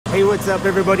Hey, what's up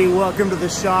everybody? Welcome to the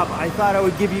shop. I thought I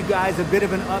would give you guys a bit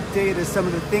of an update of some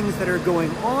of the things that are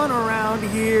going on around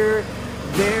here.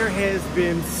 There has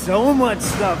been so much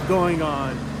stuff going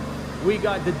on. We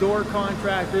got the door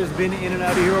contractors been in and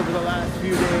out of here over the last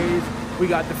few days. We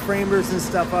got the framers and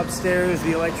stuff upstairs.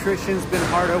 The electrician's been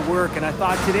hard at work, and I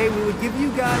thought today we would give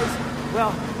you guys,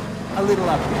 well, a little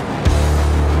update.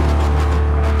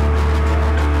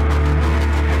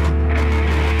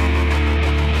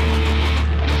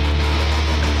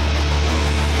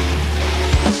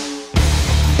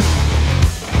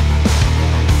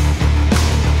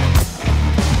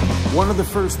 One of the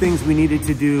first things we needed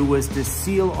to do was to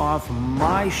seal off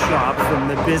my shop from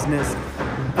the business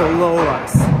below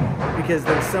us, because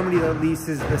there's somebody that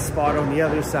leases the spot on the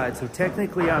other side. So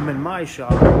technically I'm in my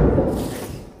shop.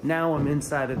 Now I'm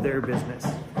inside of their business.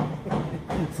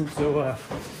 So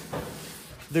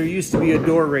there used to be a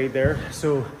door right there.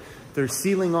 So they're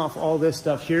sealing off all this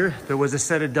stuff here. There was a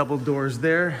set of double doors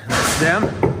there. That's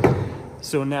them.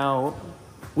 So now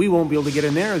we won't be able to get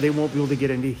in there. They won't be able to get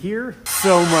into here.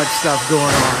 So much stuff going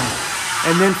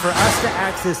on. And then for us to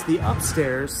access the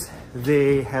upstairs,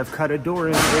 they have cut a door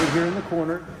in right here in the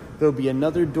corner. There'll be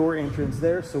another door entrance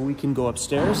there so we can go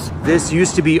upstairs. This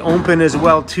used to be open as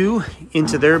well too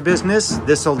into their business.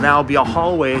 This will now be a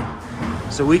hallway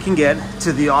so we can get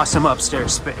to the awesome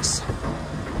upstairs space.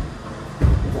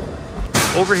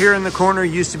 Over here in the corner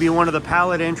used to be one of the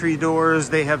pallet entry doors.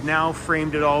 They have now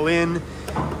framed it all in.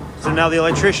 So now the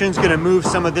electrician's gonna move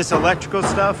some of this electrical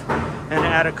stuff and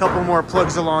add a couple more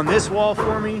plugs along this wall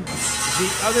for me.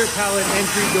 The other pallet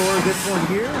entry door, this one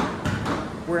here,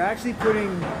 we're actually putting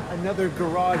another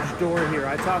garage door here.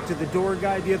 I talked to the door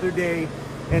guy the other day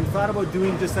and thought about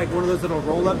doing just like one of those little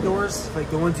roll-up doors,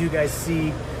 like the ones you guys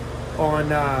see on,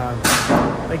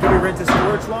 like if you rent a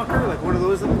storage locker, like one of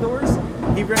those little doors.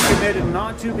 He recommended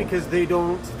not to because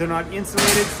they're not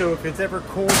insulated. So if it's ever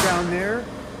cold down there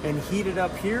and heated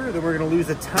up here, then we're gonna lose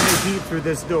a ton of heat through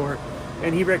this door.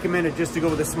 And he recommended just to go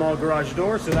with a small garage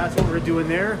door, so that's what we're doing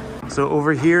there. So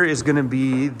over here is gonna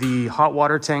be the hot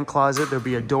water tank closet. There'll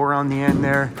be a door on the end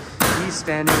there. He's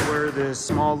standing where the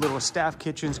small little staff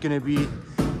kitchen's gonna be,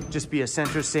 just be a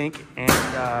center sink and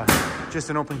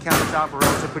just an open countertop. We're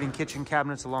also putting kitchen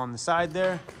cabinets along the side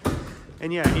there.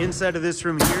 And yeah, inside of this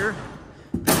room here,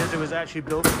 because it was actually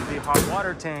built for the hot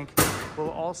water tank, we'll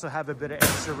also have a bit of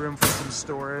extra room for some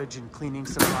storage and cleaning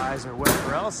supplies or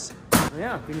whatever else. So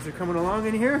yeah, things are coming along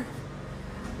in here.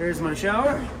 Here's my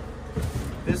shower.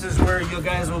 This is where you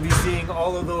guys will be seeing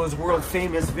all of those world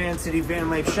famous Vancity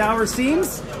Vanlife shower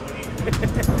scenes.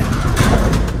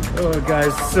 Oh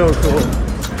guys, so cool.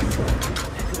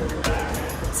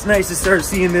 It's nice to start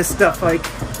seeing this stuff like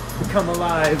come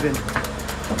alive, and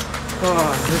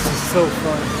oh, this is so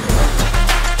fun.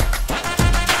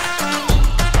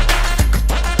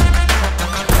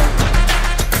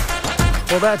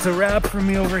 Well, that's a wrap for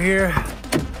me over here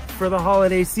for the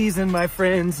holiday season, my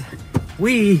friends.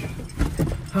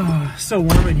 So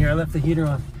warm in here. I left the heater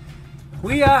on.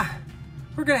 We're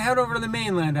gonna head over to the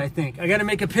mainland, I think. I gotta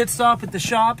make a pit stop at the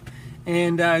shop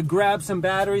and grab some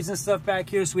batteries and stuff back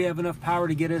here so we have enough power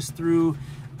to get us through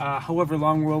however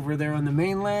long we're over there on the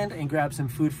mainland, and grab some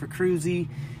food for Cruzy.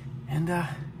 And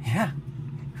yeah,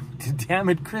 damn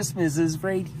it, Christmas is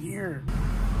right here.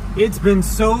 It's been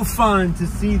so fun to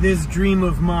see this dream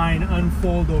of mine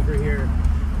unfold over here.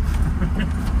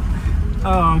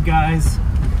 Oh, guys.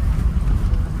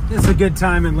 It's a good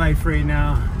time in life right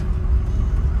now.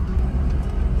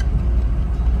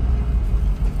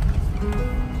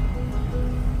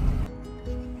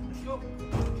 Let's go.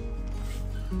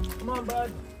 Come on,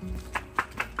 bud.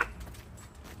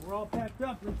 We're all packed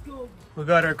up. Let's go. We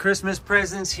got our Christmas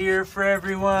presents here for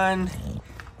everyone.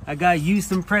 I got you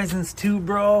some presents too,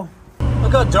 bro.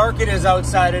 Look how dark it is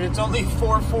outside, and it's only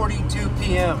 4:42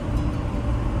 p.m.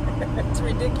 It's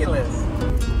ridiculous.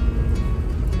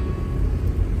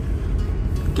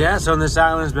 Gas on this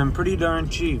island has been pretty darn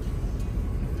cheap.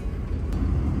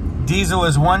 Diesel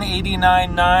is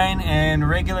 $1.89.9 and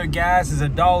regular gas is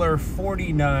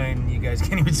 $1.49. You guys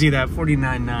can't even see that,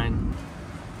 $49.9.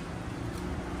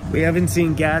 We haven't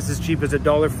seen gas as cheap as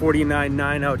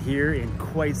 $1.49.9 out here in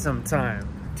quite some time.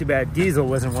 Too bad diesel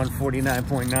wasn't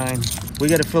 $1.49.9. We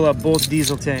got to fill up both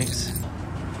diesel tanks.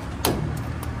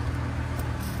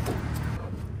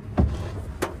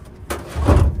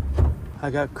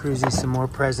 I got Cruzy some more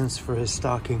presents for his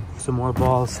stocking, some more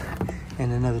balls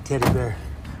and another teddy bear.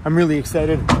 I'm really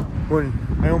excited when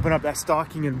I open up that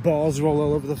stocking and balls roll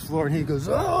all over the floor and he goes,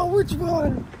 oh, which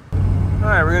one? All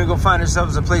right, we're gonna go find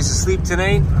ourselves a place to sleep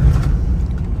tonight.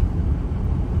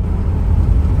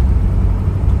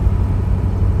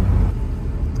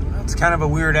 It's kind of a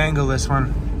weird angle, this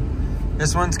one.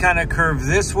 This one's kind of curved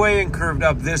this way and curved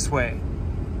up this way.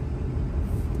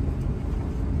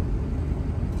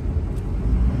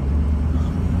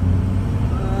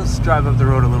 Let's drive up the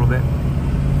road a little bit.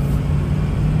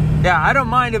 Yeah, I don't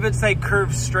mind if it's like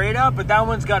curved straight up, but that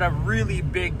one's got a really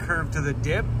big curve to the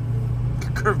dip.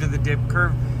 Curve to the dip,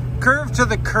 curve to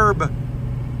the curb.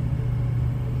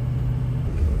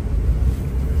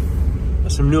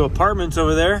 There's some new apartments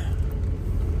over there.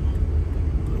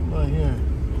 What about here?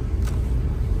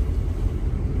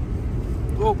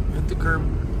 Oh, hit the curb.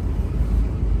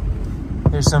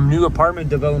 There's some new apartment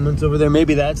developments over there.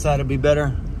 Maybe that side would be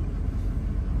better.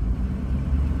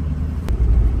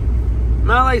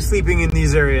 I like sleeping in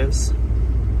these areas.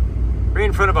 Right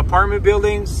in front of apartment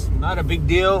buildings, not a big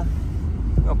deal.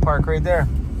 I'll park right there.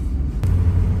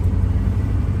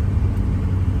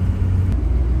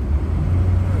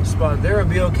 A spot there would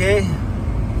be okay.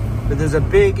 But there's a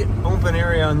big open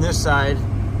area on this side,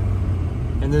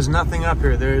 and there's nothing up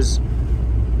here. There's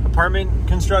apartment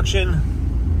construction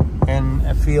and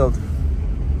a field.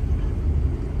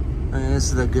 And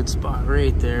this is a good spot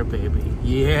right there, baby.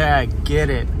 Yeah, get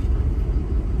it.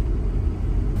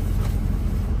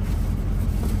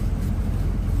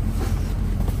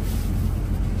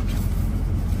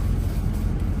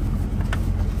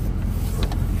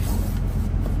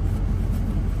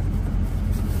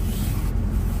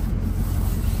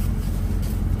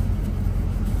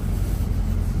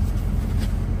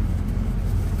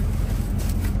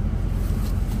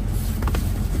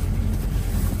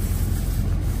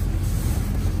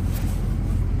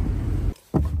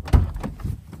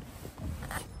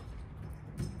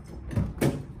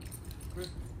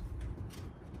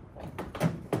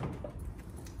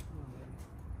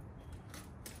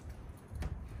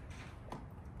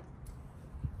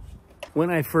 When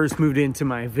I first moved into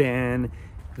my van,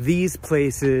 these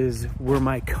places were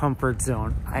my comfort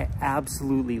zone. I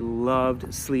absolutely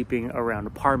loved sleeping around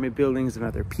apartment buildings and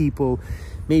other people.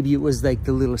 Maybe it was like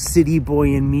the little city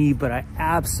boy in me, but I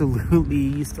absolutely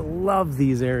used to love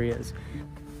these areas.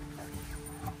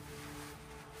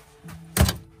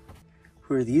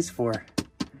 Who are these for?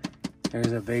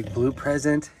 There's a big blue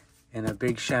present and a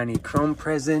big shiny chrome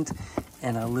present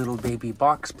and a little baby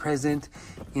box present.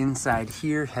 Inside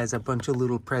here has a bunch of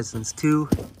little presents too.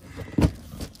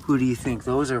 Who do you think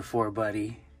those are for,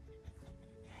 buddy?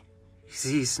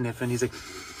 He's sniffing. He's like,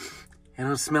 I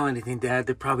don't smell anything, Dad.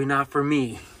 They're probably not for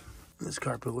me. This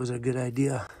carpet was a good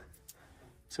idea.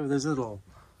 So there's this little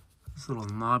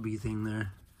knobby thing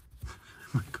there.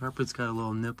 My carpet's got a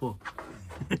little nipple.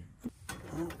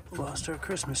 Oh, lost our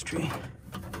Christmas tree.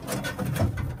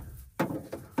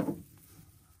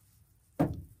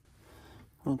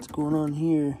 What's going on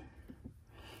here?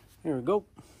 Here we go.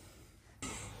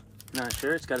 Not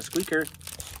sure, it's got a squeaker.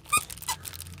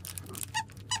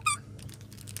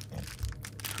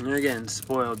 You're getting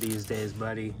spoiled these days,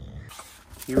 buddy.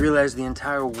 You realize the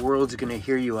entire world's gonna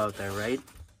hear you out there, right?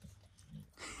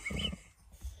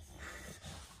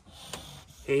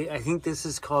 Hey, I think this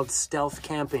is called stealth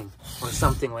camping or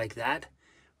something like that.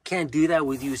 Can't do that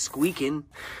with you squeaking.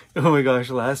 Oh my gosh,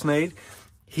 last night,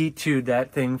 he chewed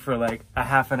that thing for like a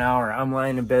half an hour. I'm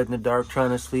lying in bed in the dark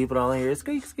trying to sleep and all I hear is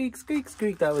squeak, squeak, squeak,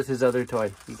 squeak. That was his other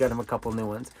toy. He got him a couple new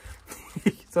ones.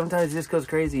 Sometimes he just goes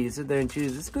crazy. You sit there and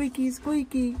chews the squeaky,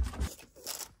 squeaky.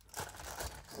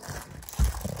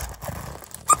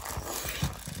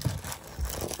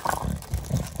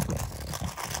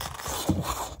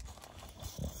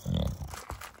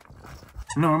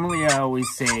 Normally, I always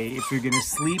say, if you're going to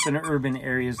sleep in urban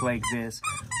areas like this,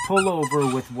 pull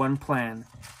over with one plan.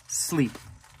 Sleep.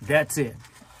 That's it.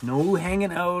 No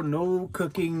hanging out, no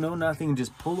cooking, no nothing.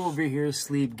 Just pull over here,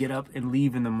 sleep, get up, and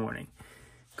leave in the morning.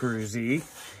 Cruisy.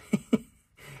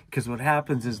 Because what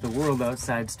happens is the world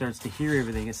outside starts to hear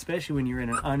everything, especially when you're in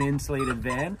an uninsulated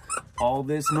van. All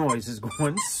this noise is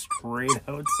going straight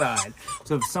outside.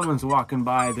 So if someone's walking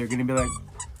by, they're going to be like,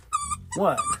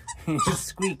 what? He's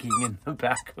squeaking in the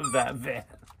back of that van.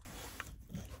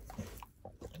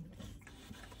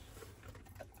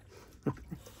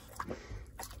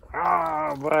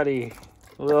 Ah, buddy.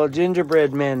 Little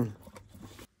gingerbread men.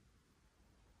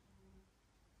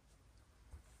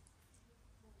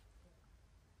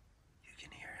 You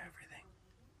can hear everything.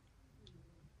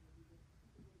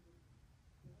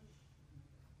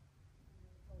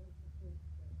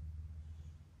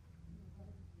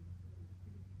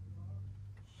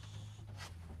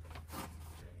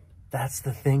 That's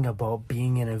the thing about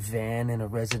being in a van in a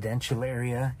residential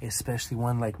area, especially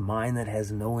one like mine that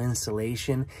has no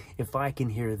insulation. If I can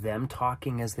hear them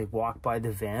talking as they walk by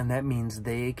the van, that means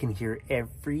they can hear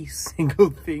every single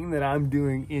thing that I'm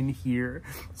doing in here.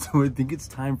 So I think it's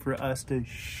time for us to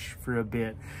shh for a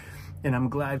bit. And I'm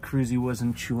glad Cruzy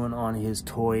wasn't chewing on his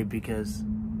toy because...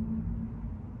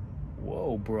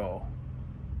 Whoa, bro.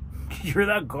 You hear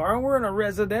that car? We're in a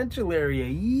residential area.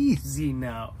 Easy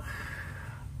now.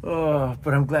 Oh,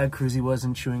 but I'm glad Cruzy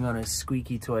wasn't chewing on a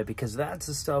squeaky toy, because that's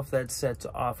the stuff that sets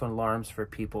off alarms for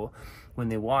people when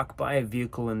they walk by a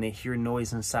vehicle and they hear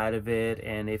noise inside of it.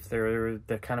 And if they're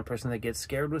the kind of person that gets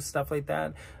scared with stuff like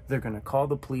that, they're going to call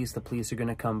the police. The police are going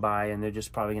to come by and they're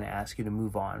just probably going to ask you to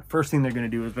move on. First thing they're going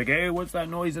to do is like, hey, what's that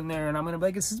noise in there? And I'm going to be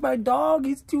like, this is my dog.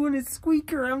 He's doing his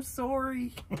squeaker. I'm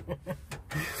sorry.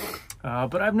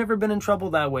 But I've never been in trouble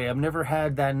that way. I've never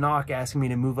had that knock asking me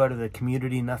to move out of the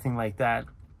community, nothing like that.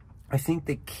 I think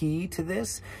the key to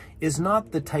this is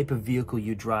not the type of vehicle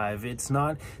you drive. It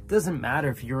doesn't matter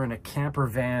if you're in a camper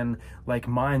van like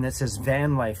mine that says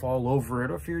Vanlife all over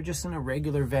it, or if you're just in a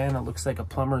regular van that looks like a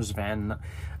plumber's van.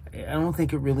 I don't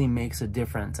think it really makes a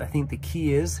difference. I think the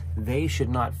key is they should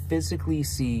not physically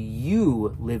see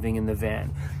you living in the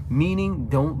van. Meaning,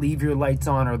 don't leave your lights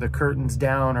on or the curtains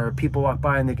down, or people walk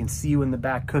by and they can see you in the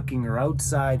back cooking, or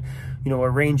outside, you know,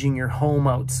 arranging your home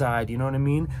outside, you know what I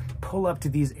mean? Pull up to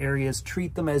these areas,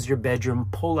 treat them as your bedroom,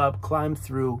 pull up, climb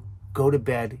through, go to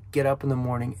bed, get up in the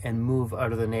morning and move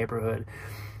out of the neighborhood.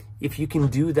 If you can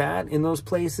do that in those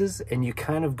places and you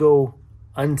kind of go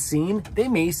unseen, they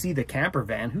may see the camper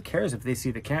van. Who cares if they see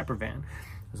the camper van?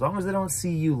 As long as they don't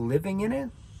see you living in it,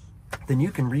 then you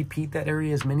can repeat that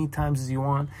area as many times as you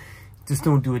want. Just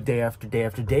don't do it day after day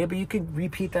after day, but you could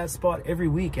repeat that spot every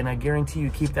week, and I guarantee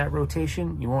you keep that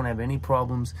rotation, you won't have any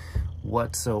problems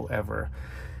whatsoever.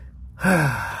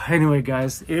 Anyway,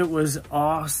 guys, it was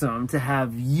awesome to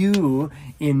have you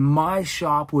in my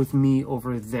shop with me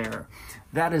over there.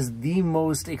 That is the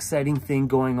most exciting thing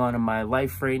going on in my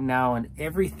life right now, and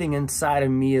everything inside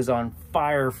of me is on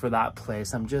fire for that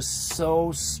place. I'm just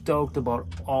so stoked about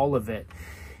all of it,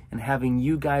 and having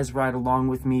you guys ride along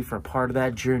with me for part of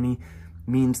that journey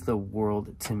means the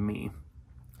world to me.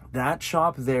 That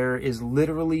shop there is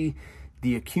literally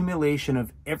the accumulation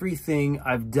of everything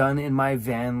I've done in my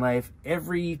van life.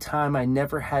 Every time I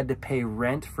never had to pay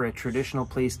rent for a traditional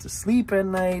place to sleep at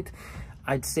night,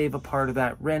 I'd save a part of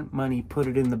that rent money, put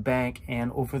it in the bank,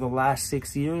 and over the last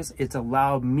 6 years, it's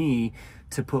allowed me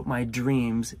to put my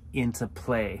dreams into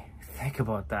play. Think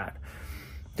about that.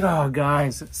 Oh,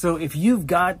 guys, so if you've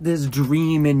got this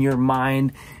dream in your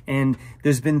mind and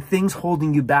there's been things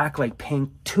holding you back, like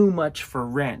paying too much for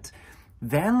rent,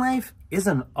 van life is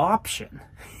an option.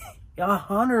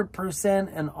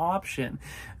 100% an option.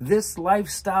 This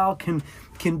lifestyle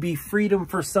can be freedom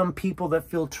for some people that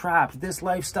feel trapped. This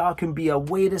lifestyle can be a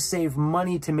way to save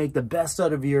money to make the best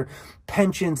out of your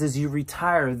pensions as you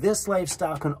retire. This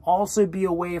lifestyle can also be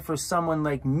a way for someone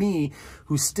like me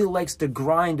who still likes to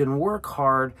grind and work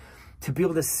hard to be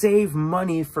able to save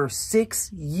money for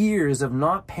 6 years of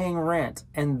not paying rent.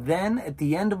 And then at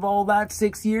the end of all that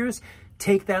 6 years,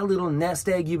 take that little nest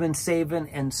egg you've been saving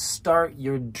and start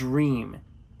your dream.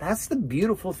 That's the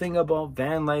beautiful thing about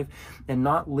van life and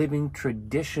not living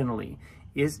traditionally,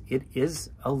 is it is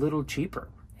a little cheaper.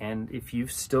 And if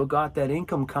you've still got that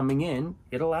income coming in,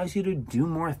 it allows you to do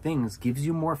more things, gives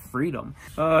you more freedom.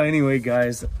 Anyway,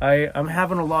 guys, I'm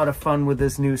having a lot of fun with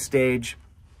this new stage.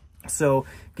 So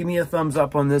give me a thumbs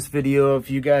up on this video if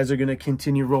you guys are going to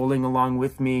continue rolling along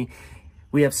with me.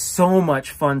 We have so much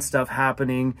fun stuff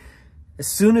happening. As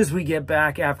soon as we get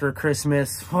back after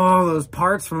Christmas, oh, those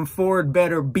parts from Ford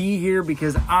better be here,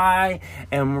 because I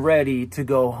am ready to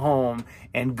go home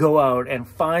and go out and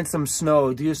find some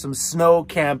snow, do some snow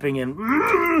camping,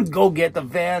 and go get the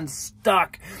van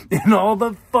stuck. And all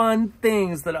the fun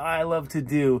things that I love to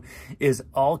do is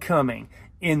all coming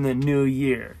in the new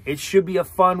year. It should be a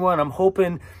fun one. I'm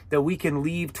hoping that we can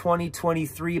leave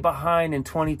 2023 behind and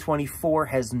 2024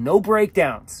 has no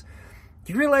breakdowns.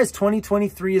 Do you realize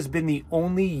 2023 has been the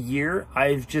only year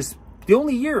out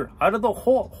of the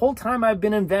whole time I've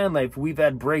been in van life we've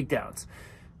had breakdowns.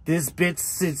 This bit,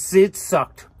 it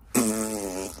sucked.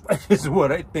 Is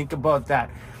what I think about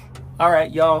that. All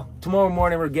right, y'all. Tomorrow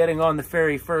morning we're getting on the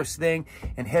ferry first thing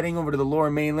and heading over to the Lower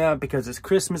Mainland because it's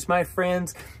Christmas, my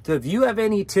friends. So if you have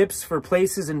any tips for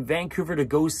places in Vancouver to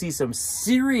go see some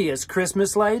serious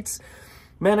Christmas lights,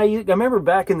 man, I remember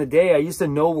back in the day, I used to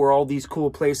know where all these cool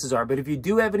places are. But if you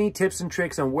do have any tips and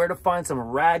tricks on where to find some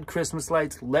rad Christmas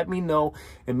lights, let me know.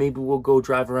 And maybe we'll go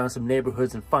drive around some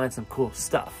neighborhoods and find some cool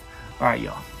stuff. All right,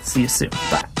 y'all. See you soon.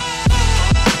 Bye.